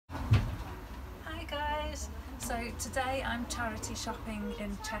So today I'm charity shopping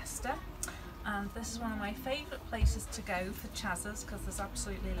in Chester, and this is one of my favourite places to go for chazzers because there's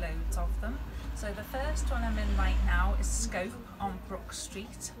absolutely loads of them. So the first one I'm in right now is Scope on Brook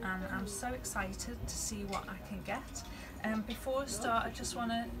Street, and I'm so excited to see what I can get. Before I start, I just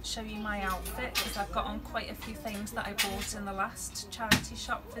want to show you my outfit because I've got on quite a few things that I bought in the last charity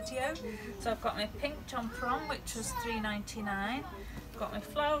shop video. So I've got my pink jumper on, which was £3.99. Got my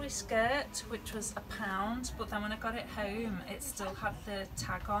flowery skirt, which was £1, but then when I got it home it still had the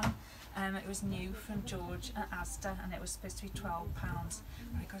tag on. It was new from George at Asda and it was supposed to be £12.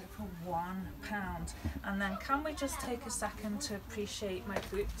 I got it for £1. And then can we just take a second to appreciate my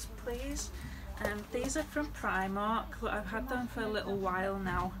boots, please? These are from Primark, but I've had them for a little while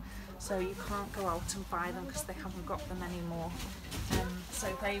now, so you can't go out and buy them because they haven't got them anymore. So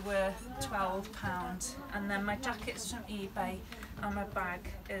they were £12, and then my jacket's from eBay and my bag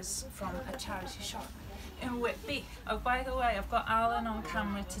is from a charity shop in Whitby. Oh, by the way, I've got Alan on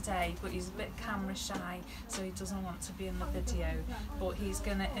camera today, but he's a bit camera shy, so he doesn't want to be in the video, but he's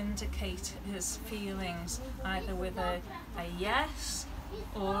going to indicate his feelings either with a yes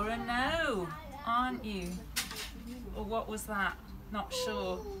or a no, aren't you? Or what was that? Not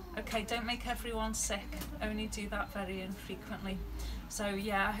sure. Okay, don't make everyone sick, only do that very infrequently. So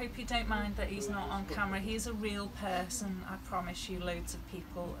yeah, I hope you don't mind that he's not on camera. He's a real person, I promise you. Loads of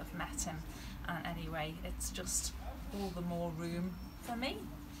people have met him, and anyway, it's just all the more room for me.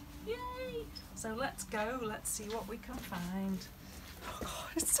 Yay! So let's go, let's see what we can find. Oh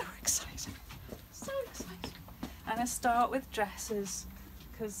god, it's so exciting, so exciting. And I start with dresses,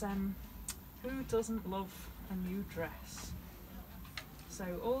 because who doesn't love a new dress? So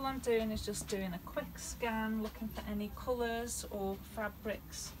all I'm doing is just doing a quick scan, looking for any colours or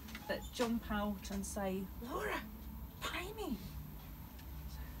fabrics that jump out and say, Laura, buy me.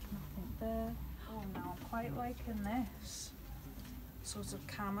 So nothing there. Oh no, I'm quite liking this. Sort of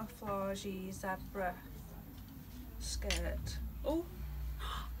camouflagey zebra skirt. Oh,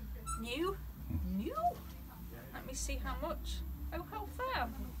 new? New? Let me see how much. Oh, how fair.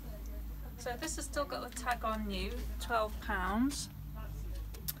 So this has still got the tag on new, £12.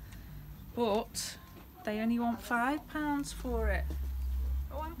 But they only want £5 for it.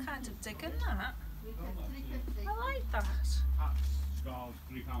 Oh, I'm kind of digging that. I like that.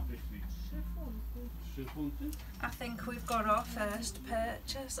 I think we've got our first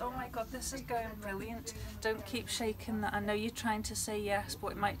purchase. Oh my god, this is going brilliant. Don't keep shaking that. I know you're trying to say yes,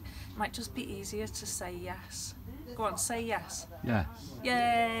 but it might just be easier to say yes. Go on, say yes. Yeah.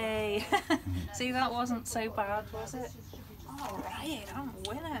 Yay! See, that wasn't so bad, was it? Alright, I'm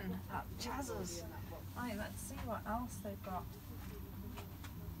winning at Chazzers. Right, let's see what else they've got.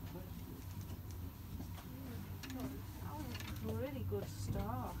 Oh, really good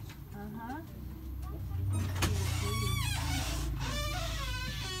start.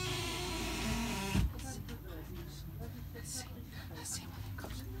 Let's see what they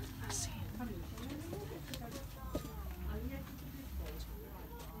got. Let's see. Oh,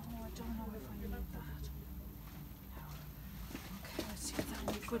 I don't know if I need that. Okay, let's see if they're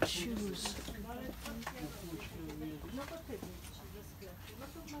any good shoes.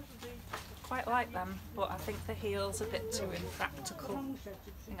 Quite like them, but I think the heel's a bit too impractical. I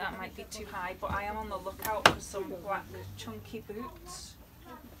think that might be too high, but I am on the lookout for some black chunky boots.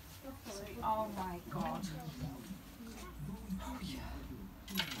 So, oh my god. Oh yeah.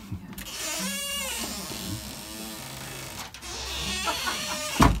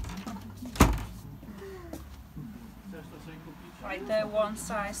 Right, they're one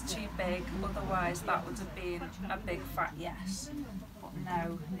size too big, otherwise that would have been a big fat yes. But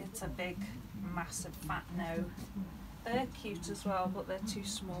no, it's a big, massive fat no. They're cute as well, but they're too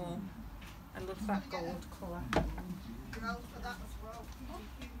small. I love that gold colour.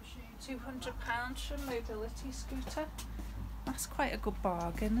 £200 for a mobility scooter. That's quite a good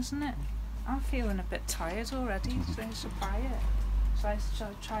bargain, isn't it? I'm feeling a bit tired already, so I should buy it. Shall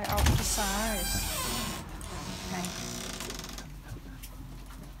I try it out for size? Okay.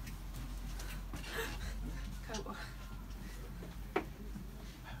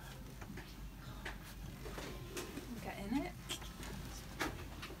 Getting it.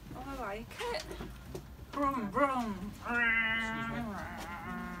 Oh, I like it. Brum brum.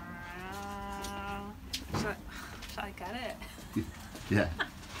 Shall I get it? Yeah.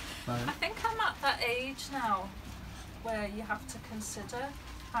 I think I'm at that age now where you have to consider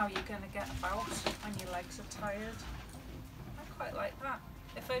how you're going to get about when your legs are tired. I quite like that.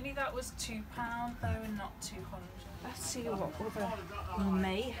 If only that was £2 though and not 200. Let's see what other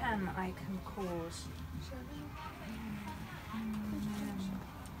mayhem I can cause.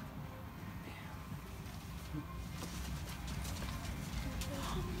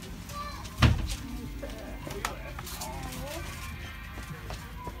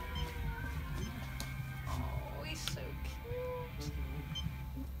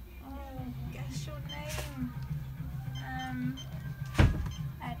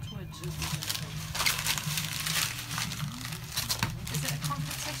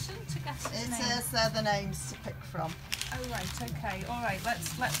 they're the names to pick from. Oh right, okay, all right.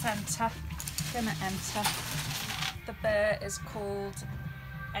 Let's enter. Gonna enter. The bear is called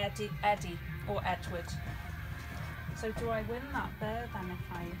Eddie or Edward. So do I win that bear then if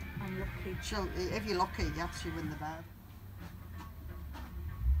I'm lucky? If you're lucky, yes, you win the bear.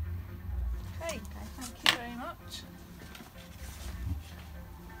 Okay, thank you very much.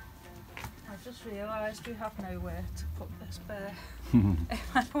 I just realised we have nowhere to put this bear.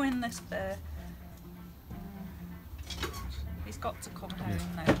 If I win this bear, he's got to come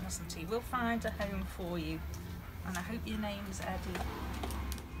home now, hasn't he? We'll find a home for you, and I hope your name's Eddie.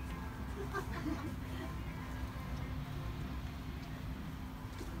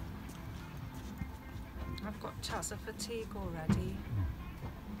 I've got chazza fatigue already.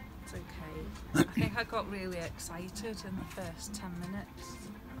 It's okay. I think I got really excited in the first 10 minutes.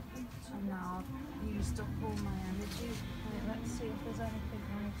 And now I've used up all my energy. Right, let's see if there's anything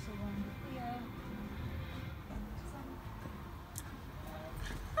nice around here.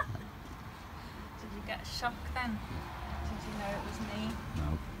 Did you get a shock then? Did you know it was me?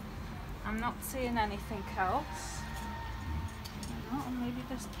 No. I'm not seeing anything else. Oh, maybe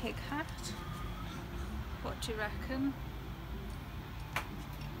this pig hat. What do you reckon?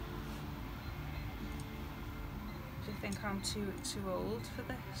 Do you think I'm too old for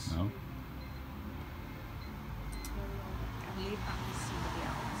this? No. I'll leave that with somebody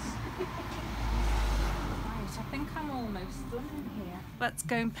else. Right, I think I'm almost done in here. Let's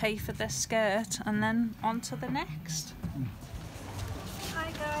go and pay for this skirt and then on to the next.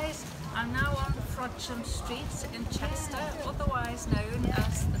 Hi guys, I'm now on Frodsham Street in Chester, otherwise known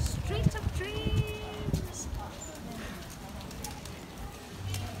as the Street of Dreams.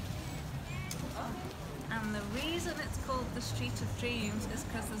 And the reason it's called the Street of Dreams is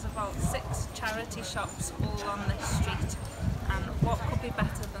because there's about 6 charity shops all on this street, and what could be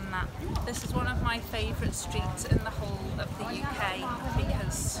better than that? This is one of my favourite streets in the whole of the UK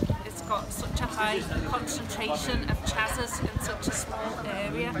because it's got such a high concentration of chazzas in such a small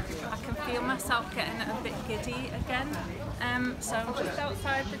area. I can feel myself getting a bit giddy again. So I'm just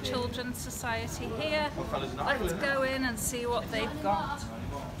outside the Children's Society here. Let's go in and see what they've got.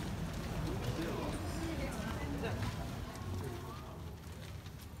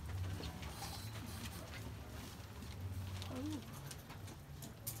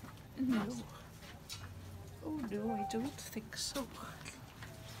 No. Oh no, I don't think so.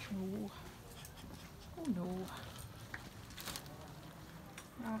 No. Oh no.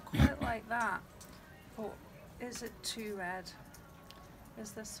 I quite like that, but is it too red?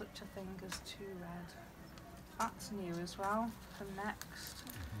 Is there such a thing as too red? That's new as well from Next.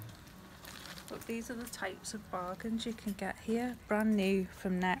 But these are the types of bargains you can get here. Brand new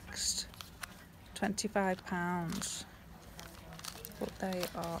from Next. £25. But they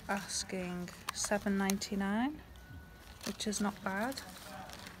are asking £7.99, which is not bad.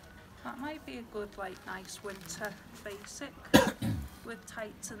 That might be a good, like, nice winter basic with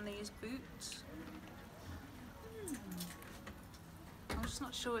tights and these boots. I'm just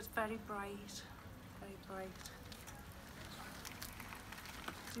not sure, it's very bright. Very bright.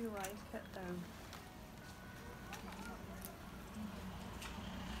 I do like it though.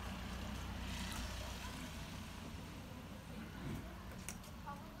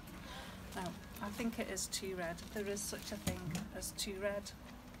 No, I think it is too red. There is such a thing as too red,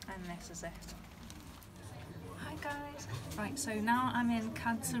 and this is it. Hi guys! Right, so now I'm in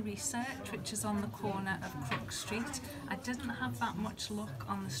Cancer Research, which is on the corner of Crook Street. I didn't have that much luck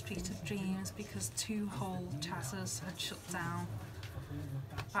on the Street of Dreams because 2 whole chazzas had shut down.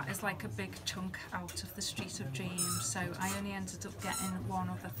 That is like a big chunk out of the Street of Dreams, so I only ended up getting one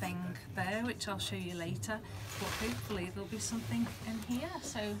other thing there, which I'll show you later, but hopefully there'll be something in here,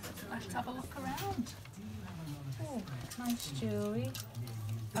 so let's have a look around. Oh, nice jewellery.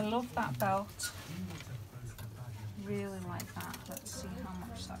 I love that belt. Really like that. Let's see how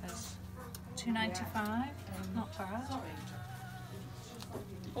much that is. £2.95, not bad.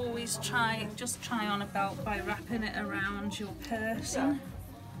 Always just try on a belt by wrapping it around your person.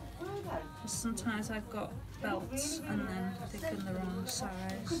 Sometimes I've got belts and then they're in the wrong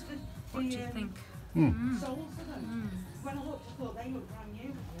size. What do you think?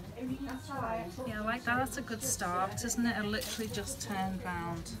 Yeah, I like that. That's a good start, isn't it? I literally just turned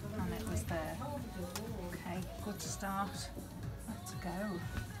round and it was there. Okay, good start. Let's go.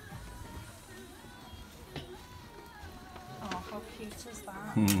 Oh, how cute is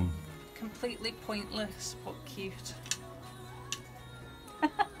that? Completely pointless, but cute. I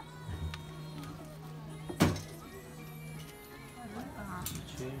like that.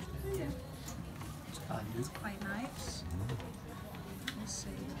 It's quite nice. Let's see.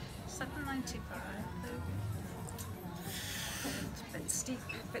 £7.95. It's a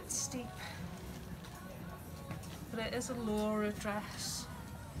bit steep. But it is a Laura dress.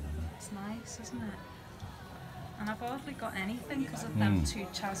 It's nice, isn't it? And I've hardly got anything because of them two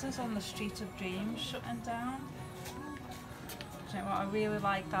Chazas on the Street of Dreams shutting down. Do you know what? I really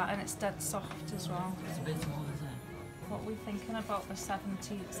like that, and it's dead soft as well. It's a bit small, isn't it? What are we thinking about the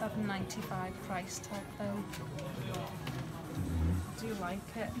 £7.95 price tag though? I do like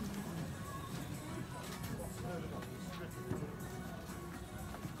it.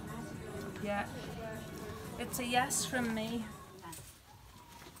 Yeah, it's a yes from me.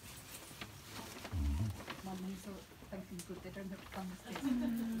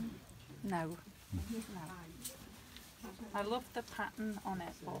 No. I love the pattern on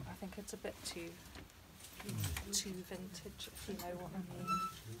it, but I think it's a bit too vintage, if you know what I mean.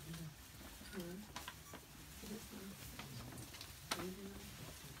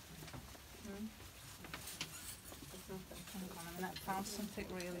 Hang on a minute, I found something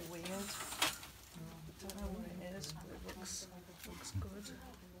really weird. I don't know what it is, but it looks good.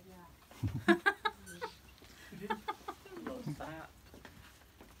 Love that.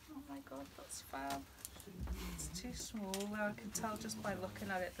 Oh my god, that's fab. It's too small. Well, I can tell just by looking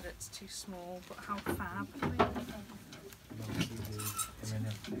at it that it's too small, but how fab.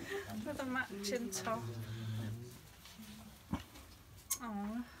 With a matching top.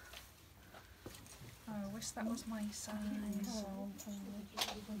 Oh, I wish that was my size.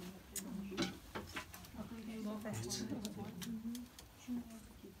 Love it.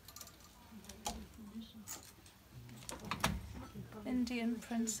 Indian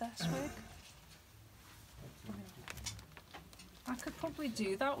princess wig. I could probably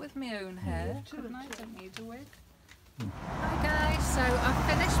do that with my own hair, couldn't I? Don't need a wig. Hi guys, so I've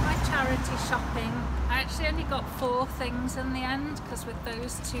finished my charity shopping. I actually only got 4 things in the end because with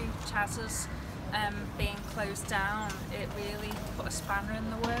those two Chazas being closed down, it really put a spanner in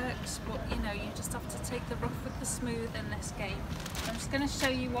the works. But you know, you just have to take the rough with the smooth in this game. I'm just going to show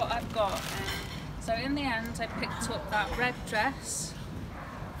you what I've got. So in the end, I picked up that red dress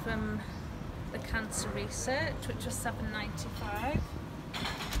from the Cancer Research, which was £7.95, and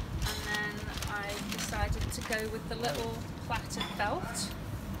then I decided to go with the little plaited belt,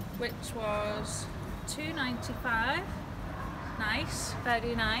 which was £2.95. Nice,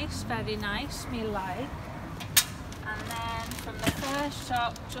 very nice, me like. And then from the first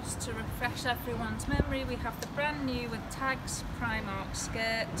shop, just to refresh everyone's memory, we have the brand new with tags Primark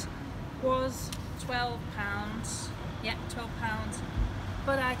skirt, was £12. Yeah, £12.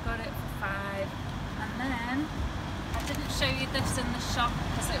 But I got it for £5. And then I didn't show you this in the shop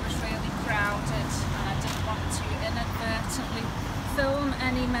because it was really crowded and I didn't want to inadvertently film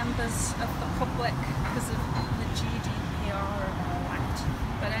any members of the public because of the GDPR and all that.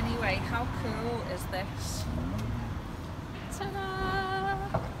 But anyway, how cool is this?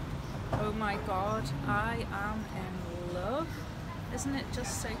 Ta-da! Oh my god, I am in love. Isn't it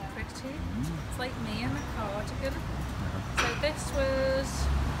just so pretty? It's like me in a cardigan. So this was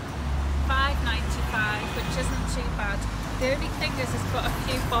 £5.95, which isn't too bad. The only thing is it's got a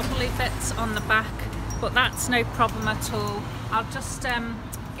few bobbly bits on the back, but that's no problem at all. I'll just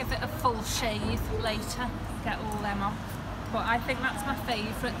give it a full shave later, get all them off. But I think that's my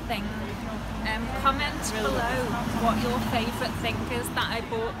favourite thing. Comment below what your favourite thing is that I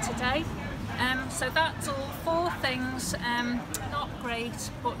bought today. So that's all 4 things, not great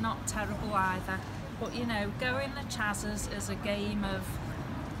but not terrible either. But you know, going the Chazas is a game of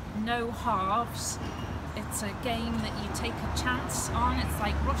no halves. It's a game that you take a chance on. It's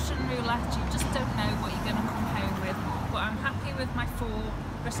like Russian roulette, you just don't know what you're going to come home with. But I'm happy with my 4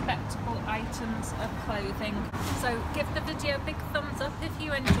 respectable items of clothing. So give the video a big thumbs up if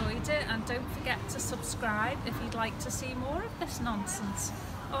you enjoyed it, and don't forget to subscribe if you'd like to see more of this nonsense.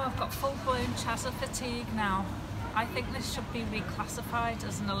 Oh, I've got full-blown Chaza fatigue now. I think this should be reclassified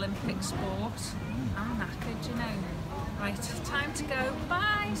as an Olympic sport. I'm knackered, you know. Right, time to go.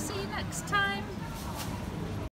 Bye, see you next time.